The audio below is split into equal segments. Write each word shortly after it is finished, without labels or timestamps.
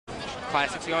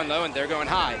Classic's going low and they're going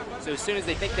high. So as soon as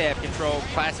they think they have control,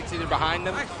 Classic's either behind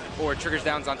them or Triggers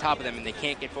Down's on top of them, and they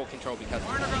can't get full control because of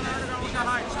it.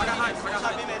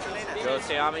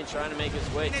 Ghostayame trying to make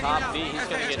his way top B. He's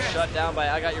going to get shut down by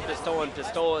I Got Your Pistola, and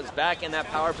Pistola is back in that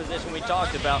power position we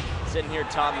talked about, sitting here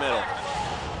top middle.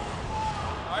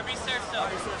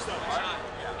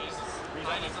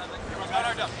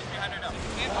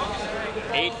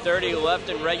 8:30 left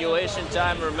in regulation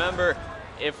time. Remember,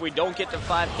 if we don't get to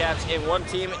 5 caps and one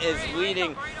team is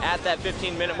leading at that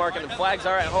 15-minute mark and the flags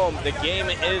are at home, the game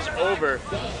is over.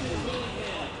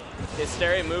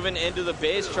 Hysteria moving into the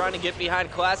base, trying to get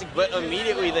behind Classic, but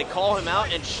immediately they call him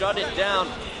out and shut it down.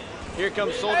 Here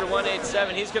comes Soldier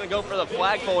 187. He's going to go for the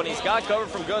flagpole, and he's got cover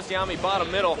from Ghostayame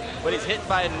bottom middle, but he's hit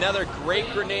by another great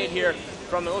grenade here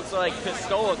from, it looks like,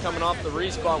 Pistola coming off the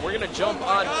respawn. We're going to jump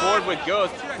on board with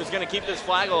Ghost, who's going to keep this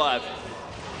flag alive.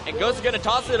 And Ghost is going to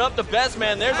toss it up the best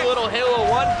man. There's a little Halo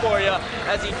 1 for you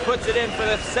as he puts it in for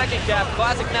the second cap.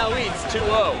 Classic now leads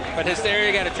 2-0. But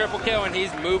Hysteria got a triple kill, and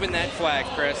he's moving that flag,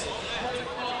 Chris.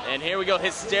 And here we go.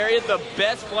 Hysteria, the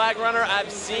best flag runner I've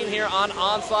seen here on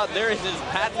Onslaught. There is his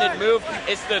patented move.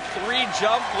 It's the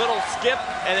 3-jump little skip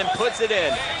and then puts it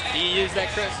in. Do you use that,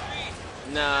 Chris?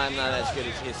 Nah, I'm not as good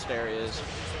as Hysteria is.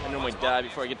 I normally die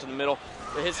before I get to the middle.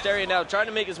 But Hysteria now trying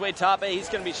to make his way top A. He's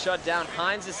going to be shut down.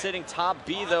 Heinz is sitting top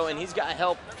B, though, and he's got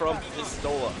help from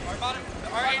Pistola.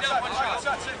 RA up, one shot.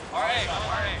 RA.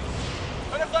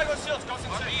 Put a flag on shields, goes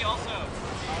in B also.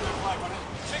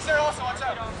 Chig's there also, watch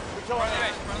out. We kill RA.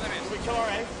 We kill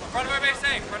RA. Front of our base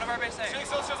A.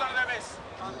 Chig's also under their base.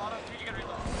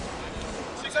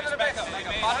 Chig's under their base.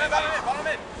 Bottom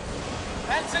mid.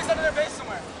 And Chig's under their base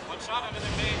somewhere. One shot under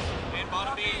their base. And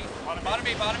bottom B.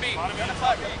 Bottom B. Get a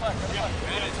flag.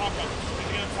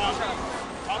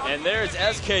 And there's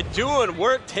SK doing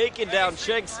work, taking down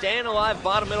Chig, staying alive,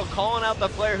 bottom middle, calling out the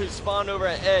player who spawned over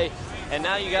at A. And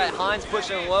now you got Heinz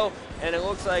pushing low, and it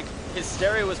looks like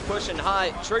Hysteria was pushing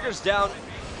high. Triggers Down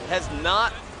has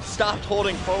not stopped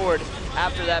holding forward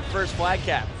after that first flag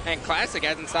cap. And Classic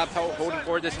hasn't stopped holding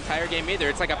forward this entire game either.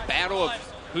 It's like a battle of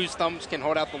whose thumbs can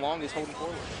hold out the longest holding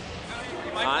forward.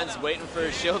 Heinz waiting for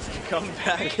his shields to come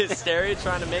back. Hysteria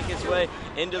trying to make his way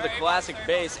into the Classic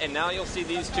base, and now you'll see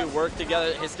these two work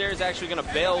together. Hysteria's actually going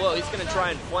to bail low. He's going to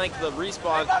try and flank the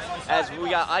respawn as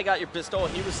I Got Your Pistola.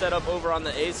 He was set up over on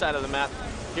the A side of the map.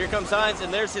 Here comes Heinz,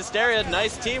 and there's Hysteria.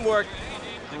 Nice teamwork.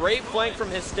 Great flank from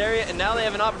Hysteria, and now they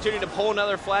have an opportunity to pull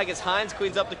another flag as Heinz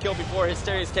cleans up the kill before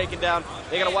Hysteria is taken down.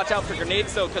 They got to watch out for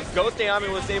grenades, though, because Ghostayame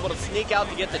was able to sneak out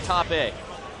to get the top A.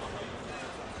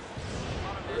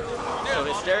 So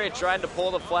Hysteria trying to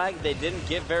pull the flag. They didn't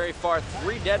get very far.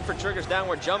 3 dead for Triggers Down.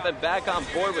 We're jumping back on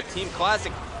board with Team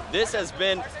Classic. This has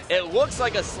been, it looks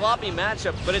like a sloppy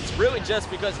matchup, but it's really just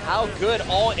because how good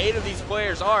all 8 of these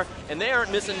players are, and they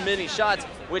aren't missing many shots,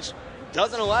 which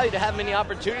doesn't allow you to have many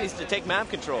opportunities to take map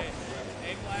control.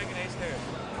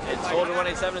 And Soldier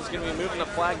 187 is going to be moving the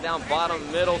flag down bottom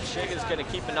middle. Chig is going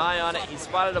to keep an eye on it. He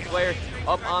spotted a player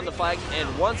up on the flag,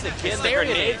 and once again the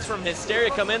grenades from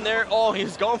Hysteria come in there. Oh, he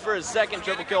was going for his second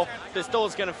triple kill.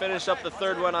 Pistola's going to finish up the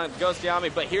third one on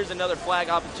Ghostayame, but here's another flag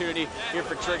opportunity here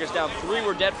for Triggers Down. 3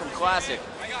 were dead from Classic.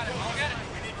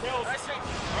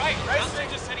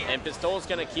 And Pistola's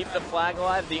going to keep the flag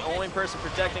alive. The only person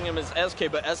protecting him is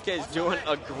SK, but SK is doing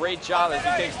a great job as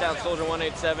he takes down Soldier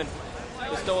 187.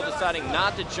 Pistola deciding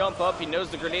not to jump up. He knows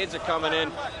the grenades are coming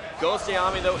in.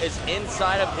 Ghostayame, though, is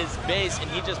inside of his base, and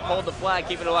he just pulled the flag,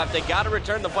 keeping it alive. They got to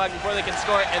return the flag before they can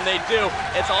score it, and they do.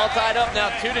 It's all tied up now,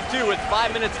 2-2 with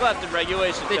 5 minutes left in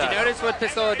regulation time. Did you notice what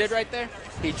Pistola did right there?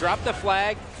 He dropped the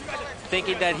flag,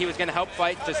 thinking that he was going to help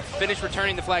fight, just finished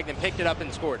returning the flag, then picked it up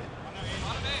and scored it.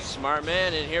 Smart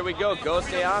man, and here we go.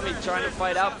 Ghostayame trying to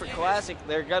fight out for Classic.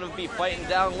 They're going to be fighting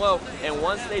down low, and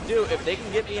once they do, if they can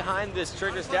get behind this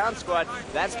Triggers Down squad,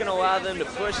 that's going to allow them to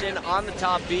push in on the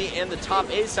top B and the top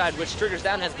A side, which Triggers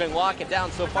Down has been locking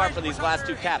down so far for these last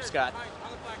 2 caps, Scott.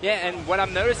 Yeah, and what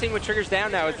I'm noticing with Triggers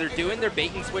Down now is they're doing their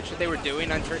bait and switch that they were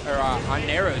doing on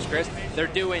Narrows, Chris.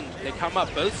 They come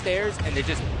up both stairs, and they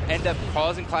just end up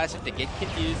causing Classic to get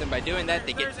confused, and by doing that,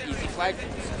 they get easy flag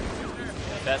pulls.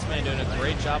 Best man doing a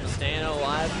great job of staying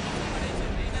alive.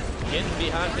 Getting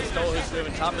behind Pistola, who's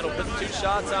moving top middle, puts 2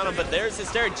 shots on him, but there's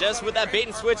Hysteria just with that bait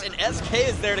and switch, and SK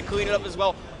is there to clean it up as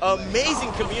well.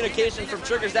 Amazing communication from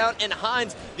Triggers Down, and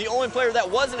Heinz, the only player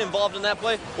that wasn't involved in that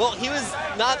play, well, he was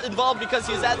not involved because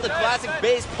he was at the Classic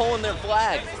base pulling their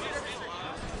flag.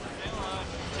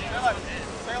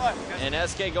 And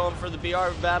SK going for the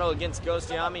BR battle against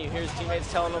Ghostayame. You hear his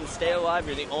teammates telling him, stay alive,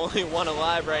 you're the only one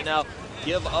alive right now.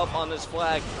 give up on this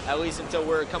flag, at least until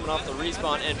we're coming off the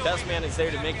respawn, and Best Man is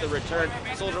there to make the return.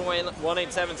 Soldier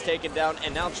 187's taken down,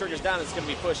 and now Triggers Down is going to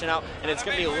be pushing out, and it's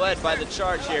going to be led by the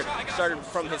charge here, started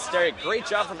from Hysteria. Great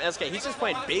job from SK. He's just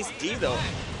playing base D, though.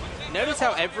 Notice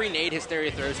how every nade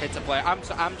Hysteria throws hits a player.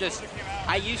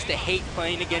 I used to hate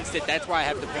playing against it. That's why I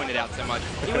have to point it out so much.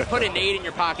 You would put a nade in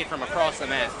your pocket from across the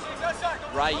map.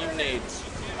 Ryu nades.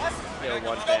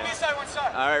 One fans.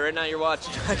 All right, right now you're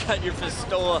watching. I got your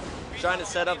Pistola trying to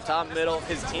set up top middle.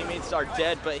 His teammates are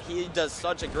dead, but he does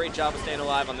such a great job of staying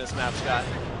alive on this map, Scott.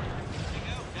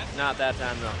 Not that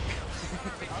time, though.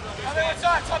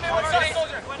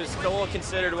 Pistola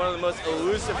considered one of the most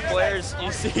elusive players.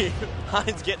 You see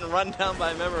Heinz getting run down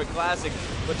by a member of Classic.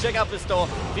 But check out Pistola.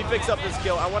 If he picks up this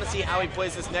kill, I want to see how he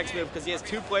plays this next move because he has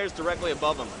 2 players directly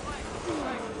above him.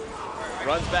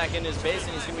 Runs back in his base,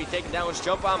 and he's going to be taken down. Let's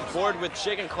jump on board with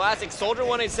Chig and Classic. Soldier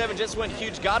 187 just went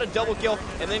huge, got a double kill,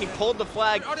 and then he pulled the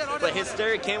flag. But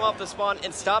Hysteria came off the spawn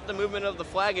and stopped the movement of the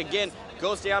flag again.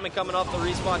 Ghostayame coming off the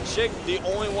respawn. Chig, the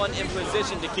only one in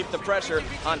position to keep the pressure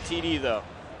on TD, though.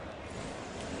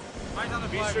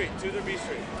 B Street, to the B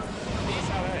Street.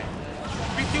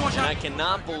 And I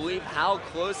cannot believe how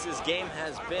close this game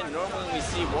has been. Normally we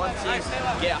see one team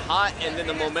get hot and then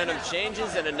the momentum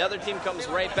changes and another team comes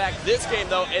right back. This game,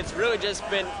 though, it's really just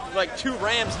been like 2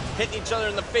 Rams hitting each other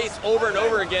in the face over and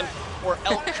over again, or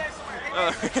elk.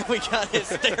 We got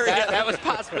Hysteria. That was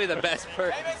possibly the best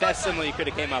simile you could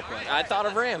have came up with. I thought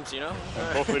of Rams, you know.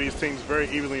 Both of these teams very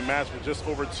evenly matched with just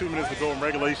over 2 minutes to go in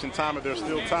regulation time, and they're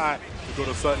still tied to go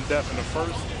to sudden death in the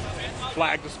first.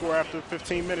 Flag to score after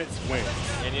 15 minutes, wins.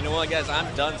 And you know what, guys?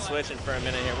 I'm done switching for a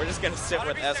minute here. We're just going to sit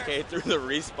with SK through the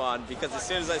respawn because as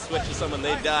soon as I switch to someone,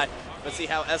 they die. Let's see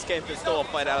how SK and Pistola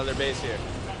fight out of their base here.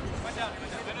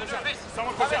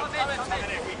 Someone push out.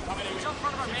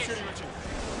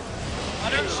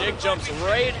 And Chig jumps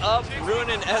right up,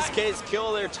 ruining SK's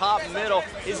kill there top middle.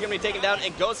 He's going to be taken down,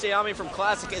 and Ghostayame from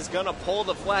Classic is going to pull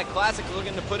the flag. Classic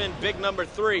looking to put in big number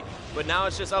 3, but now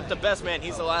it's just up to Best Man.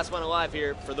 He's the last one alive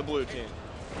here for the blue team.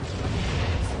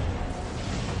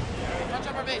 Watch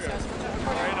up our base, guys.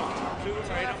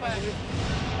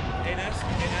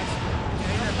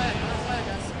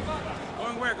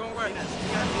 Going where? Going where?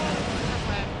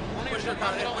 Push your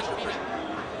top middle and beat it.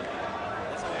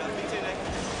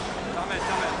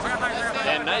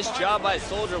 And nice job by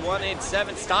Soldier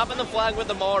 187, stopping the flag with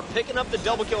the mauler, picking up the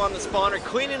double kill on the spawner,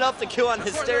 cleaning up the kill on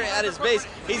Hysteria at his base.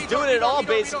 He's doing it all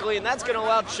basically, and that's going to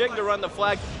allow Chig to run the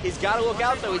flag. He's got to look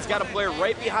out though. He's got a player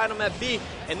right behind him at B,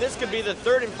 and this could be the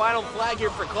 3rd and final flag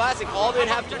here for Classic. All they'd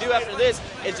have to do after this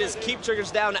is just keep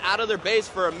Triggers Down out of their base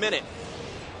for a minute.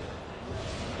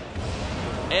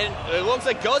 And it looks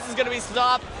like Ghost is going to be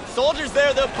stopped. Soldier's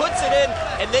there, though, puts it in,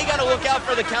 and they got to look out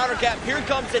for the counter cap. Here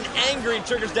comes an angry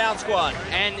Triggers Down squad.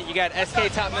 And you got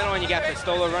SK top middle, and you got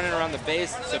Pistola running around the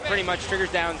base. So pretty much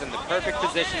Triggers Down's in the perfect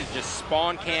position to just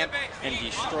spawn camp and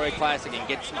destroy Classic and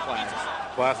get some flags.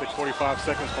 Classic 45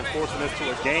 seconds from forcing this to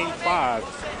a game 5.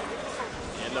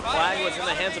 And the flag was in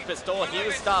the hands of Pistola. He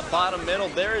was stopped bottom middle.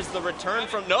 There is the return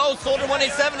from... No, Soldier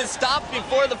 187 is stopped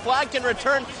before the flag can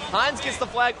return. Heinz gets the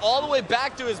flag all the way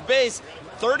back to his base.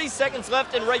 30 seconds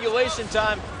left in regulation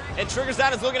time, and Triggers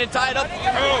Down is looking to tie it up.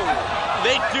 Oh,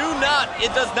 they do not.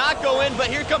 It does not go in, but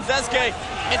here comes SK.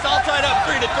 It's all tied up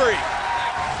 3-3.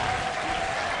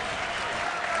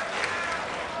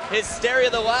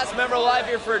 Hysteria, the last member alive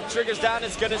here for Triggers Down,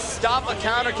 is going to stop a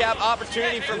counter cap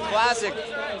opportunity from Classic.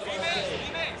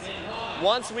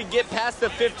 Once we get past the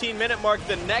 15-minute mark,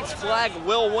 the next flag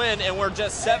will win, and we're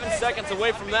just 7 seconds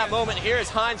away from that moment. Here is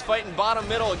Heinz fighting bottom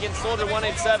middle against Soldier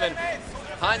 187.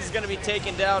 Heinz is going to be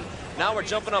taken down. Now we're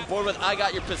jumping on board with I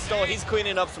Got Your Pistola. He's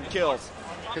cleaning up some kills.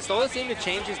 Pistola seemed to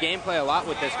change his gameplay a lot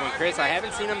with this one, Chris. I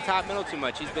haven't seen him top middle too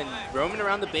much. He's been roaming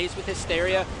around the base with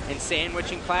Hysteria and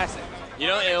sandwiching Classic. You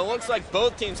know, it looks like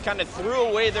both teams kind of threw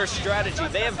away their strategy.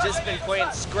 They have just been playing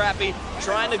scrappy,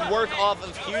 trying to work off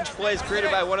of huge plays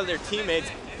created by one of their teammates.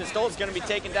 Pistola's going to be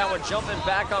taken down. We're jumping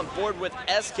back on board with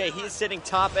SK. He's sitting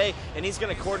top A, and he's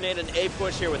going to coordinate an A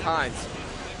push here with Heinz.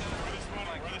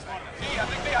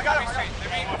 I got him.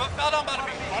 Fell down bottom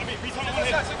B.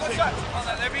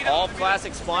 All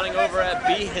Classic spawning over at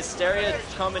B. Hysteria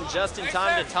coming just in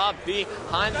time to top B.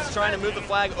 Heinz is trying to move the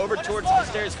flag over towards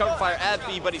Hysteria's cover fire at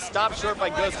B, but he's stopped short by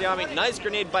Ghostayame. Nice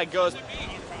grenade by Ghost.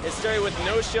 Hysteria with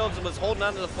no shields was holding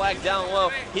onto the flag down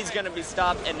low. He's going to be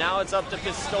stopped, and now it's up to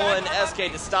Pistola and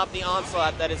SK to stop the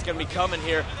onslaught that is going to be coming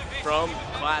here from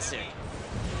Classic.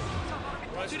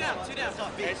 Two down. Here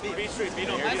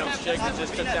comes Chig, who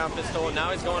just took down Pistola.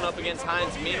 Now he's going up against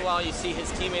Heinz. Meanwhile, you see his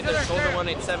teammate there, Shoulder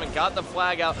 187, got the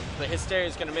flag out, but Hysteria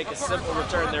is going to make a simple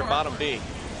return there, bottom B.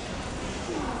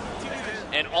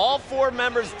 And all 4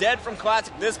 members dead from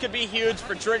Classic. This could be huge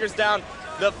for Triggers down.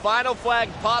 The final flag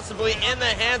possibly in the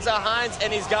hands of Heinz,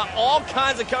 and he's got all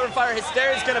kinds of cover fire.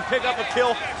 Hysteria's going to pick up a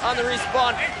kill on the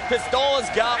respawn. Pistola's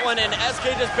got one, and SK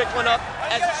just picked one up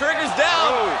as Triggers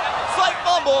down. Slight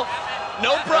fumble.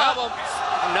 No problem.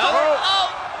 No. Oh,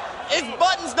 his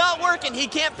button's not working. He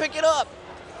can't pick it up.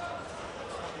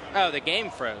 Oh, the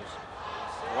game froze.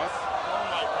 What?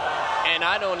 And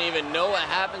I don't even know what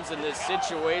happens in this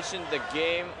situation. The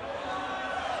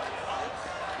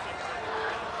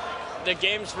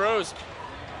game's froze.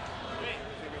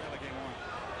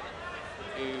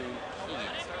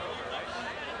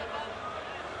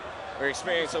 We're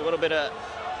experiencing a little bit of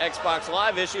Xbox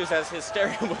Live issues as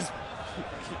Hysteria was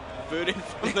booted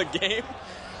from the game.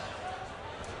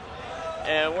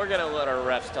 And we're going to let our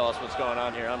refs tell us what's going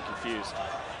on here. I'm confused.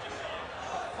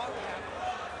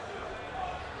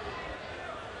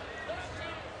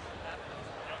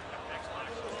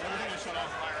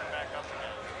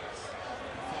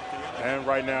 And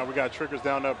right now, we got Triggers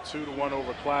down up 2-1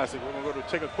 over Classic. We're going to go to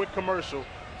take a quick commercial,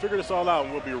 figure this all out,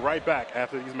 and we'll be right back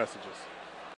after these messages.